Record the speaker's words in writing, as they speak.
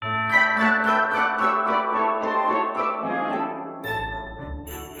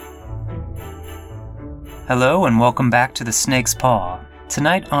Hello and welcome back to The Snake's Paw.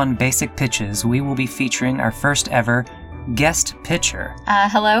 Tonight on Basic Pitches, we will be featuring our first ever guest pitcher.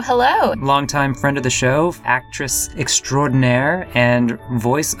 Hello. Longtime friend of the show, actress extraordinaire, and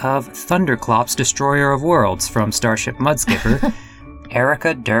voice of Thunderclops, Destroyer of Worlds from Starship Mudskipper,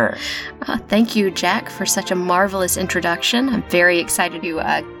 Erica Durr. Thank you, Jack, for such a marvelous introduction. I'm very excited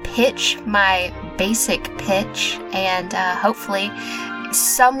to pitch my basic pitch, and hopefully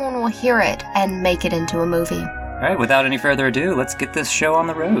someone will hear it and make it into a movie. All right, without any further ado, let's get this show on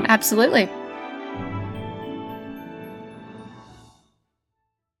the road. Absolutely.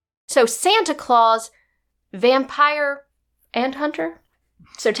 So Santa Claus, vampire and hunter?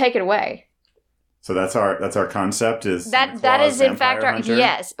 So take it away. So that's our concept is that Claus, is in fact our hunter?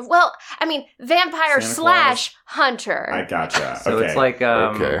 Yes. Well, I mean vampire / hunter. I gotcha. So okay. it's like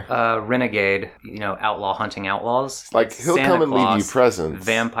renegade, outlaw hunting outlaws. Like he'll Santa come and Claus, leave you presents.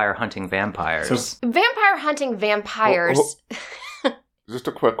 Vampire hunting vampires. So- Vampire hunting vampires. Just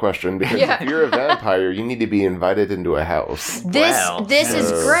a quick question, because Yeah. if you're a vampire, you need to be invited into a house. This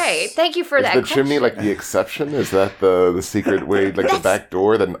is great. Thank you for Is that the question. chimney like the exception? Is that the secret way, like the back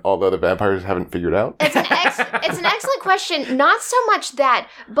door that all the other vampires haven't figured out? It's an excellent question. Not so much that,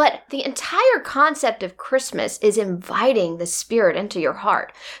 but the entire concept of Christmas is inviting the spirit into your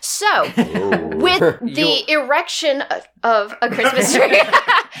heart. So, with the erection of a Christmas tree,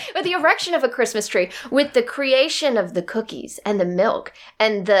 with the creation of the cookies and the milk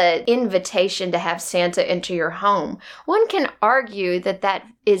and the invitation to have Santa into your home, one can argue that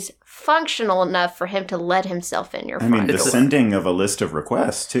is functional enough for him to let himself in your front the door. sending of a list of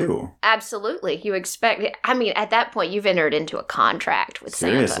requests, too. Absolutely. You expect... at that point, you've entered into a contract with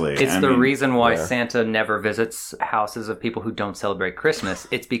Seriously. Santa. It's the reason why Santa never visits houses of people who don't celebrate Christmas.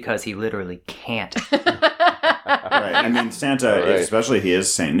 It's because he literally can't. Right. Santa, especially he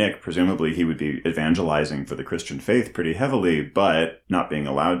is Saint Nick, presumably he would be evangelizing for the Christian faith pretty heavily, but not being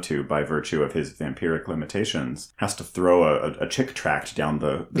allowed to by virtue of his vampiric limitations, has to throw a chick tract down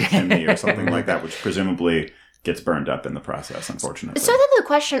the chimney or something like that, which presumably gets burned up in the process, unfortunately. So then the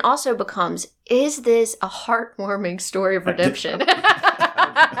question also becomes, is this a heartwarming story of redemption?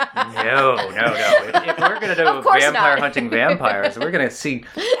 No. If we're going to do a vampire hunting vampires, we're going to see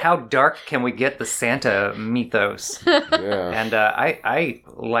how dark can we get the Santa mythos. Yeah. And I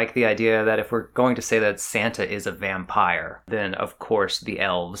like the idea that if we're going to say that Santa is a vampire, then of course the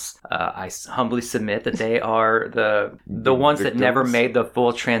elves, I humbly submit that they are the ones that never made the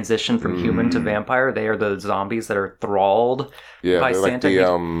full transition from human to vampire. They are the zombies that are thralled by they're Santa. like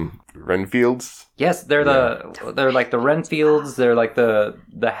the Renfields. Yes, they're like the Renfields. They're like the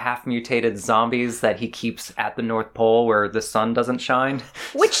half mutated zombies that he keeps at the North Pole where the sun doesn't shine.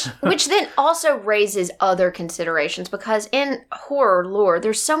 Which then also raises other considerations, because in horror lore,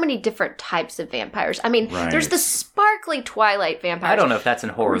 there's so many different types of vampires. There's the sparkly Twilight vampires. I don't know if that's in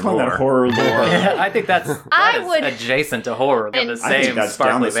horror We call that lore. horror lore. I think that is adjacent to horror. They're the I think same that's down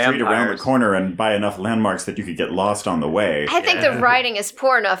sparkly the street around the vampires. corner and by enough landmarks that you could get lost on the way. I think the writing is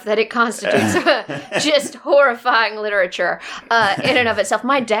poor enough that it constitutes just horrifying literature in and of itself.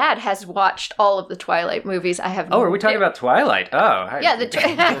 My dad has watched all of the Twilight movies. I have. Oh, are we talking about Twilight? Oh, yeah, the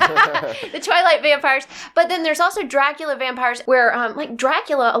Twilight vampires. But then there's also Dracula vampires, where like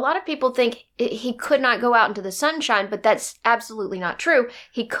Dracula, a lot of people think he could not go out into the sunshine, but that's absolutely not true.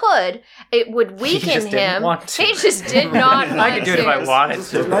 He could. It would weaken just him. didn't want to. He just did not want to. I could do it if I wanted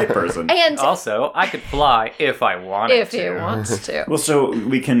Just a to. night person. And Also, I could fly if I wanted if to. he wants to. Well, so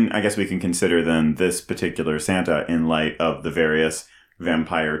I guess we can consider then this particular Santa in light of the various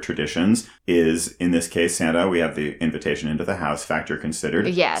vampire traditions. Is, in this case, Santa, we have the invitation into the house factor considered.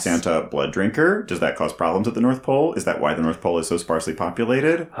 Yes. Santa blood drinker. Does that cause problems at the North Pole? Is that why the North Pole is so sparsely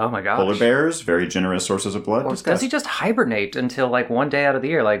populated? Oh my gosh. Polar bears, very generous sources of blood. Or Discuss. does he just hibernate until like one day out of the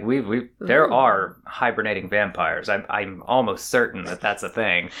year? Like there are hibernating vampires. I'm almost certain that that's a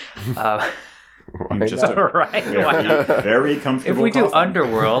thing. Just a Right. very comfortable. If we do coffin.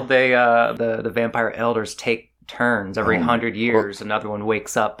 Underworld, they the vampire elders take turns every 100 years. Another one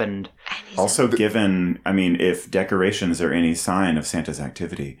wakes up and Also, given, if decorations are any sign of Santa's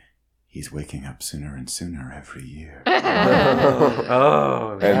activity, he's waking up sooner and sooner every year.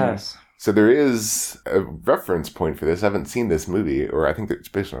 oh yes. So there is a reference point for this. I haven't seen this movie, or I think that it's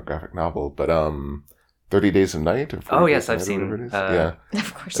based on a graphic novel, but 30 Days of Night? Or 40 Oh, Days yes, of I've Night, or seen, whatever it is. Yeah.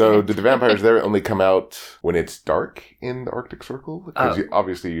 Of course. So do the vampires there only come out when it's dark in the Arctic Circle? Because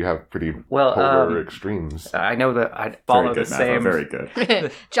obviously you have pretty polar extremes. I know that I follow Very the good, same Very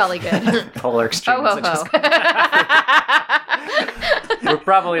good. Jolly good. polar extremes. Oh, that just- We're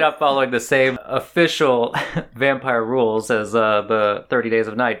probably not following the same official vampire rules as the 30 Days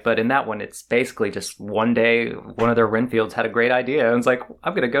of Night, but in that one, it's basically just one day, one of their Renfields had a great idea, and it's like,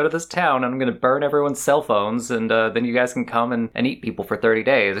 I'm going to go to this town, and I'm going to burn everyone's cell phones, and then you guys can come and eat people for 30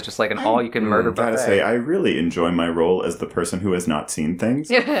 days. It's just like an all-you-can-murder buffet. I gotta say, I really enjoy my role as the person who has not seen things.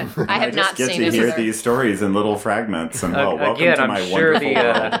 I have not seen it. I just get to hear these stories in little fragments, and welcome to my wonderful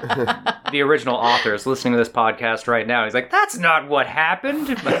world. The original author is listening to this podcast right now. He's like, "That's not what happened."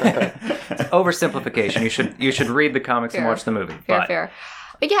 But oversimplification. You should read the comics and watch the movie. Fair.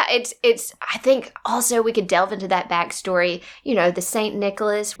 But yeah, it's. I think also we could delve into that backstory. You know, the Saint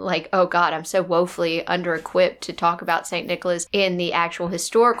Nicholas. Like, oh God, I'm so woefully under-equipped to talk about Saint Nicholas in the actual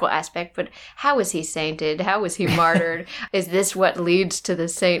historical aspect. But how was he sainted? How was he martyred? Is this what leads to the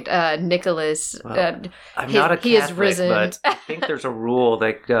Saint Nicholas? Well, I'm not a Catholic, he is risen. But I think there's a rule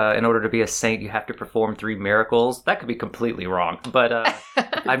that in order to be a saint, you have to perform 3 miracles. That could be completely wrong, but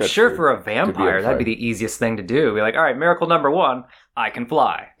I'm sure for a vampire, that'd be the easiest thing to do. Be like, all right, miracle number 1. I can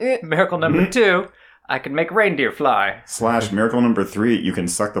fly. Miracle number 2, I can make reindeer fly. / miracle number 3, you can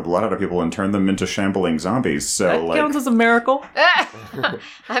suck the blood out of people and turn them into shambling zombies. So that counts as a miracle.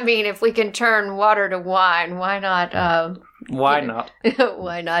 I mean, if we can turn water to wine, why not? Why not?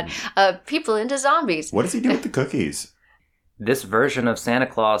 Why not? People into zombies. What does he do with the cookies? This version of Santa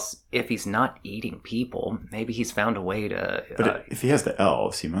Claus, if he's not eating people, maybe he's found a way to... But if he has the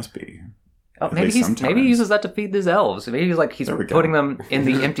elves, he must be... maybe he uses that to feed his elves. Maybe he's putting them in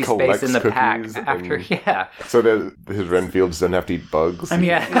the empty space in the pack after. Yeah. So that his Renfields don't have to eat bugs. I mean,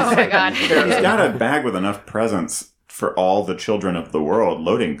 yeah. Oh my God. He's got a bag with enough presents for all the children of the world.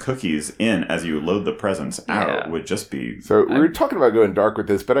 Loading cookies in as you load the presents out would just be. So we were talking about going dark with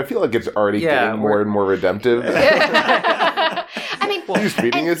this, but I feel like it's already getting more and more redemptive. I mean, he's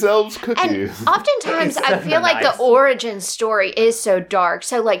feeding his elves cookies. And oftentimes, I feel like the origin story is so dark.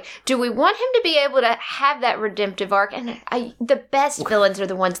 So, like, do we want him to be able to have that redemptive arc? And the best villains are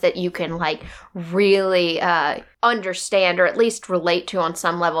the ones that you can, like, really understand or at least relate to on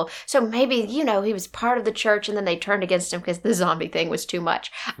some level. So maybe, you know, he was part of the church and then they turned against him because the zombie thing was too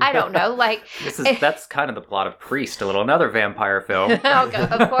much. I don't know. Like, that's kind of the plot of Priest, another vampire film. Okay,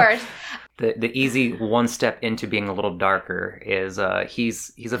 of course. The easy one step into being a little darker is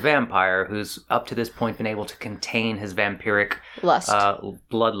he's a vampire who's up to this point been able to contain his vampiric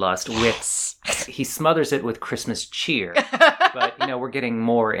bloodlust with he smothers it with Christmas cheer. But we're getting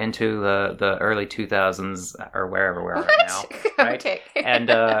more into the early 2000s or wherever we are right now, right? Okay.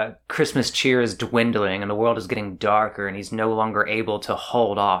 And Christmas cheer is dwindling and the world is getting darker and he's no longer able to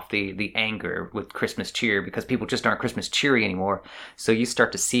hold off the anger with Christmas cheer because people just aren't Christmas cheery anymore. So you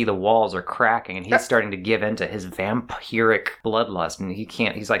start to see the walls are cracking and he's starting to give into his vampiric bloodlust and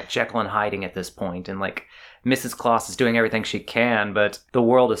he's like Jekyll and Hiding at this point and like Mrs. Claus is doing everything she can, but the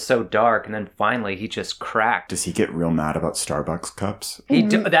world is so dark, and then finally he just cracked. Does he get real mad about Starbucks cups?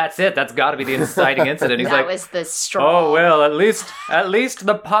 That's it. That's got to be the inciting incident. He's that was the straw. Oh well, at least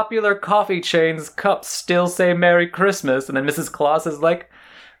the popular coffee chain's cups still say Merry Christmas, and then Mrs. Claus is like,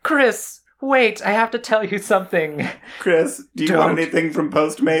 Chris, wait, I have to tell you something. Chris, do you want anything from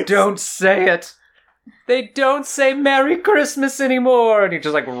Postmates? Don't say it. They don't say Merry Christmas anymore. And he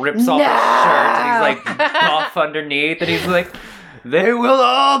just like rips off his shirt and he's like buff underneath and he's like, they will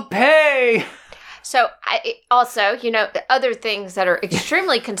all pay. So, also, other things that are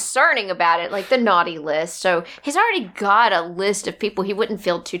extremely concerning about it, like the naughty list. So, he's already got a list of people he wouldn't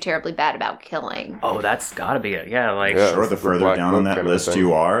feel too terribly bad about killing. Oh, that's gotta be it. Yeah, sure, the further down on that list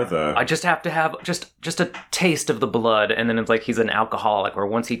you are, I just have to have just a taste of the blood, and then it's like he's an alcoholic, or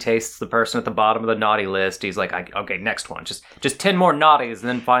once he tastes the person at the bottom of the naughty list, he's like, okay, next one. Just 10 more naughties, and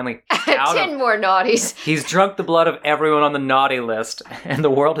then finally... 10 more naughties. He's drunk the blood of everyone on the naughty list, and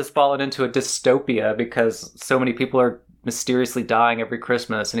the world has fallen into a dystopia because so many people are mysteriously dying every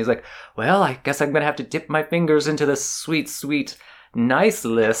Christmas. And he's like, well, I guess I'm going to have to dip my fingers into this sweet, sweet, nice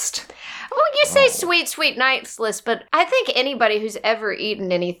list. Well, you say sweet, sweet, nice list, but I think anybody who's ever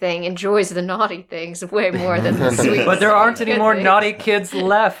eaten anything enjoys the naughty things way more than the sweet. But there aren't any more naughty kids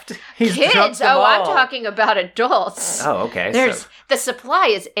left. He's kids? Oh, I'm talking about adults. Oh, okay. The supply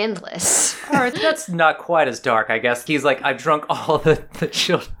is endless. All right, that's not quite as dark, I guess. He's like, I've drunk all the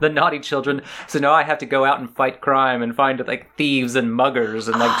naughty children, so now I have to go out and fight crime and find like thieves and muggers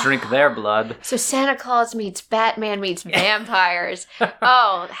and like drink their blood. So Santa Claus meets Batman meets vampires.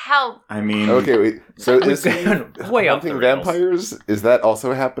 Oh, how... I mean... Okay, wait. So is he way up hunting vampires? Is that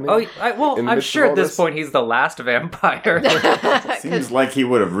also happening? Oh, I'm sure at this point he's the last vampire. Seems like he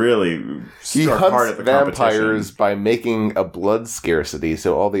would have really struck hard at the vampires by making a blood scarcity,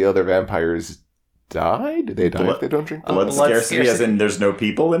 so all the other vampires die? Do they die if they don't drink blood? Blood scarcity, as in there's no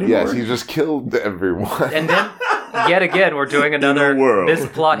people anymore? Yes, he just killed everyone. And then, yet again, we're doing another. In a world This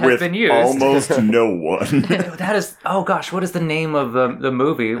plot has with been used. almost no one. That is, oh gosh, what is the name of the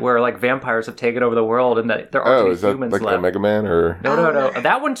movie where like vampires have taken over the world and that there aren't any is that humans like left? the Mega Man or? No.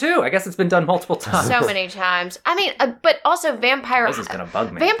 That one too. I guess it's been done multiple times. So many times. I mean, but also vampire. This is gonna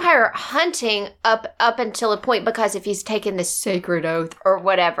bug me. Vampire hunting up until a point, because if he's taken this sacred oath or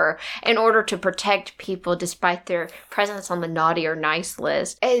whatever in order to protect people despite their presence on the naughty or nice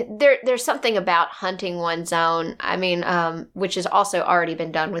list, there's something about hunting one's own. I mean, which has also already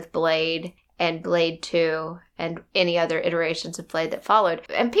been done with Blade and Blade 2 and any other iterations of Blade that followed.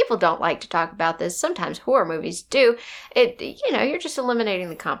 And people don't like to talk about this. Sometimes horror movies do. You're just eliminating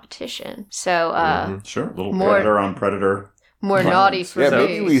the competition. So, Sure, little More- predator on predator. more naughty for Yeah, me.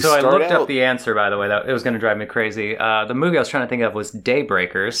 maybe we So I start looked out- up the answer, by the way. That it was going to drive me crazy. The movie I was trying to think of was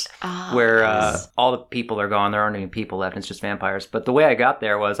Daybreakers, where all the people are gone. There aren't any people left. It's just vampires. But the way I got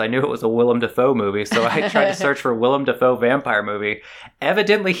there was I knew it was a Willem Dafoe movie, so I tried to search for Willem Dafoe vampire movie.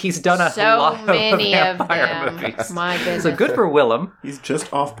 Evidently, he's done a So lot many of of vampire them. movies. My goodness. So good for Willem. He's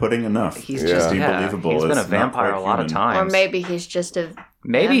just off-putting enough. He's Yeah. just unbelievable. He's been a It's not vampire quite a lot of human. times. Or maybe he's just a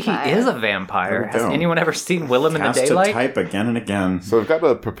Maybe vampire. he is a vampire. There we Has go. anyone ever seen Willem in the Cast to daylight? type again and again. So I've got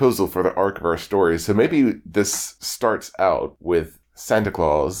a proposal for the arc of our story. So maybe this starts out with Santa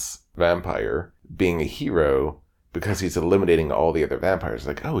Claus, vampire, being a hero because he's eliminating all the other vampires.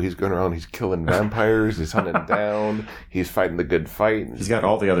 Like, oh, he's going around, he's killing vampires, he's hunting them down, he's fighting the good fight. He's got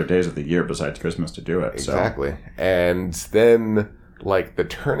all the other days of the year besides Christmas to do it. Exactly. And then, like, the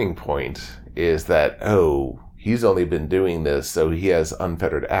turning point is that, oh, he's only been doing this so he has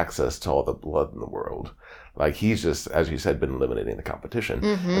unfettered access to all the blood in the world. Like, he's just, as you said, been eliminating the competition.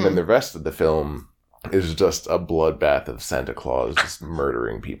 And then the rest of the film is just a bloodbath of Santa Claus just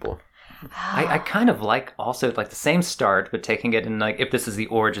murdering people. I kind of like also like the same start, but taking it in like if this is the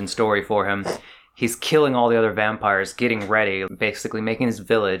origin story for him, he's killing all the other vampires, getting ready, basically making his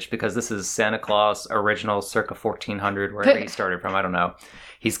village, because this is Santa Claus original circa 1400, wherever he started from, I don't know.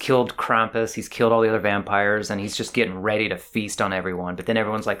 He's killed Krampus, he's killed all the other vampires, and he's just getting ready to feast on everyone. But then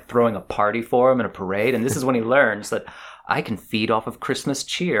everyone's like throwing a party for him in a parade, and this is when he learns that I can feed off of Christmas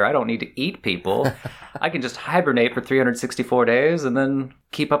cheer. I don't need to eat people. I can just hibernate for 364 days and then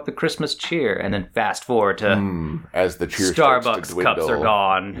keep up the Christmas cheer. And then fast forward to As the cheer starts to Starbucks dwindle. cups are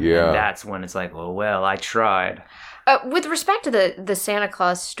gone. Yeah. And that's when it's like, well, I tried. With respect to the Santa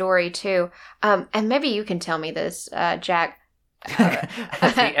Claus story too, and maybe you can tell me this, Jack.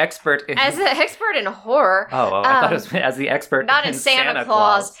 As the expert in... As an expert in horror, I thought it was as the expert not in in Santa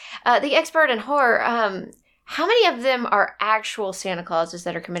Claus, the expert in horror. How many of them are actual Santa Clauses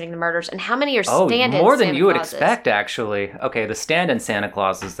that are committing the murders, and how many are stand-in more than Santa you would Clauses? expect, actually. Okay, the stand-in Santa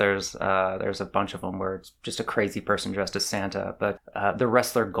Clauses, there's a bunch of them where it's just a crazy person dressed as Santa, but the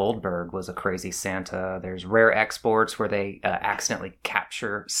wrestler Goldberg was a crazy Santa. There's rare exports where they accidentally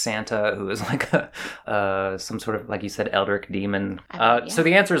capture Santa, who is like some sort of, like you said, Eldritch demon. Yeah. So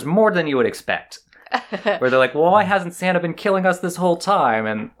the answer is more than you would expect. Where they're like, well, why hasn't Santa been killing us this whole time?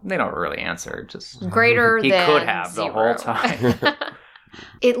 And they don't really answer. Just Greater he than could have zero. the whole time.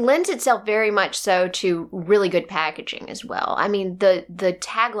 It lends itself very much so to really good packaging as well. I mean, the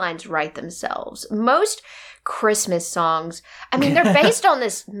taglines write themselves. Most Christmas songs, I mean, they're based on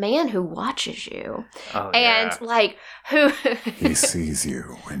this man who watches you. Oh, And yeah. like who He sees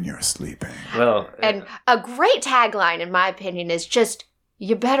you when you're sleeping. Well, and a great tagline in my opinion is just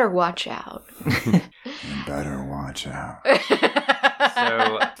you better watch out. You better watch out.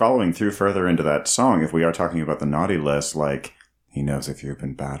 so Following through further into that song, if we are talking about the naughty list, like, he knows if you've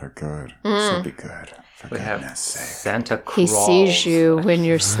been bad or good. So be good. For we have goodness sake. Santa Claus. He sees you when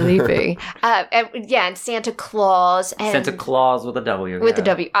you're sleeping. And Santa Claus and Santa Claus with a W. with the yeah.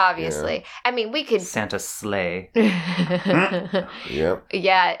 W, obviously. I mean, we could Santa Sleigh. Yep.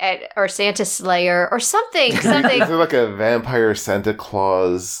 or Santa Slayer or something. Is Something. there like a vampire Santa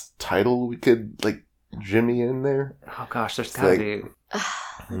Claus title we could like jimmy in there? Oh gosh, there's It's gotta like- be.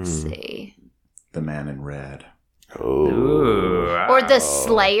 Let's see. The man in red. Oh. Ooh. Or the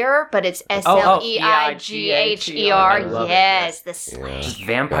Slayer, but it's Sleighher. I love it, Yes, the Yeah. Slayer. Just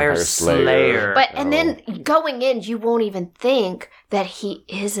Vampire Slayer. Slayer. But and then going in, you won't even think that he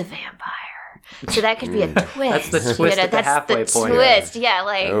is a vampire. So that could be a twist. That's the twist at the that's halfway the point. twist. Yeah,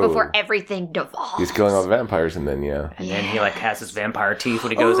 like Oh. before everything devolves. He's killing all the vampires and then, yeah. And then he like has his vampire teeth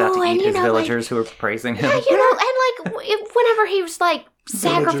when he goes out Oh, to and eat you his know, like- villagers who are praising him. Yeah, and like whenever he was like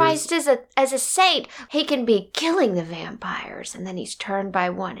sacrificed as a saint. He can be killing the vampires, and then he's turned by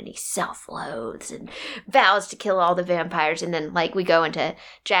one, and he self-loathes and vows to kill all the vampires, and then like we go into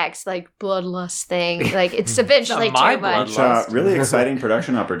Jack's like bloodlust thing. Like it's eventually too much. Really exciting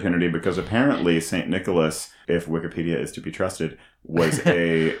production opportunity because apparently Saint Nicholas, if Wikipedia is to be trusted, was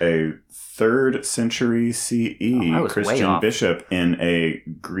a 3rd century CE Christian bishop in a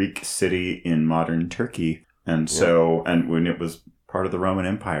Greek city in modern Turkey, and so and when it was part of the Roman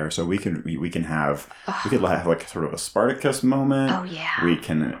Empire, so we could have like sort of a Spartacus moment. Oh yeah. We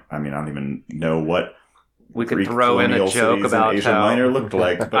can. I mean, I don't even know what we could Greek throw in a joke about Asia how Minor looked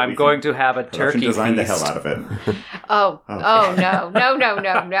like. But I'm going to have a turkey design the feast. hell out of it. Oh no.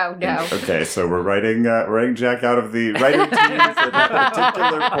 Okay, so we're writing Jack out of the writing team for that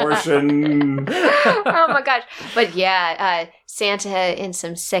particular portion. Oh my gosh! But yeah, Santa in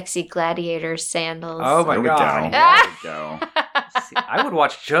some sexy gladiator sandals. Oh my god! There we go. See, I would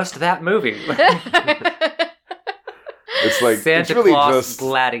watch just that movie. It's like Santa it's really Claus just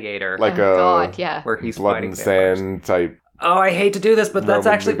Gladiator, like God, yeah. where he's blood fighting and vampires. sand type. Oh, I hate to do this, but that's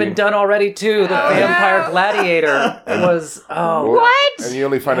Roman actually movie. been done already too. The Vampire Gladiator was What? And you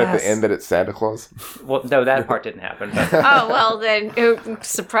only find at Yes. the end that it's Santa Claus. well, no, that part didn't happen. But Oh well, then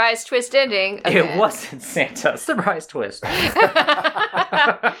surprise twist ending. Okay. it wasn't Santa. Surprise twist.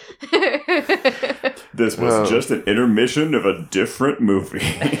 This was just an intermission of a different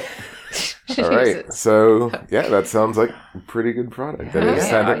movie. All right, so yeah, that sounds like a pretty good product. That is Yeah.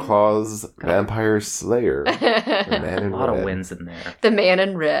 Santa Claus Vampire Slayer, the Man in A lot of Red. wins in there. The Man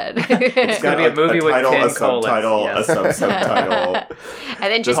in Red. It's gonna be a movie with title, 10 a subtitle, colons, a subtitle.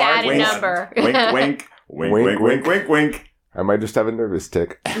 And then just add a wink, number. Wink, wink, wink, wink, wink, wink, wink. I might just have a nervous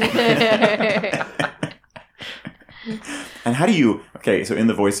tick. And how do you? Okay, so in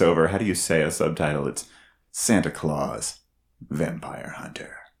the voiceover, how do you say a subtitle? It's Santa Claus, Vampire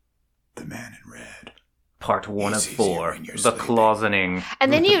Hunter, the Man in Red. Part 1 of Easy 4, when you're the sleeping. clausening.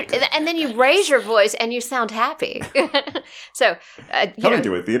 And then you raise your voice and you sound happy. So, Coming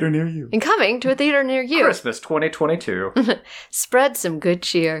to a theater near you. and coming to a theater near you, Christmas 2022. spread some good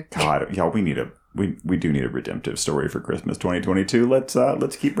cheer. God, y'all, we do need a redemptive story for Christmas 2022. Let's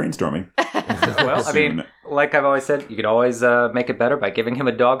keep brainstorming. Well, I mean, like I've always said, you could always make it better by giving him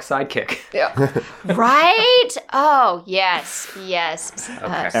a dog sidekick. Yeah. Right? Oh, yes.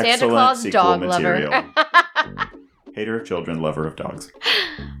 Santa Excellent Claus sequel dog material. lover. Hater of children, lover of dogs.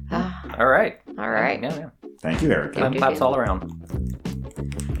 All right. All right. Yeah. Thank you, Erica. Clap claps all around.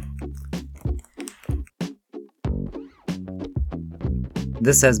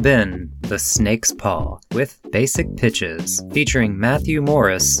 This has been The Snake's Paw with Basic Pitches, featuring Matthew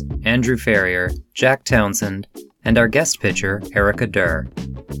Morris, Andrew Ferrier, Jack Townsend, and our guest pitcher, Erica Durr.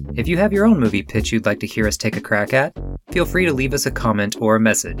 If you have your own movie pitch you'd like to hear us take a crack at, feel free to leave us a comment or a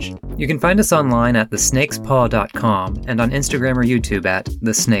message. You can find us online at thesnakespaw.com and on Instagram or YouTube at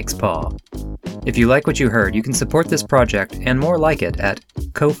thesnakespaw. If you like what you heard, you can support this project and more like it at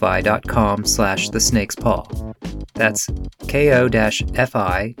ko-fi.com/thesnakespaw. That's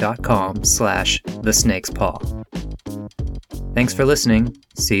ko-fi.com/thesnakespaw. Thanks for listening.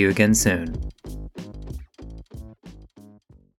 See you again soon.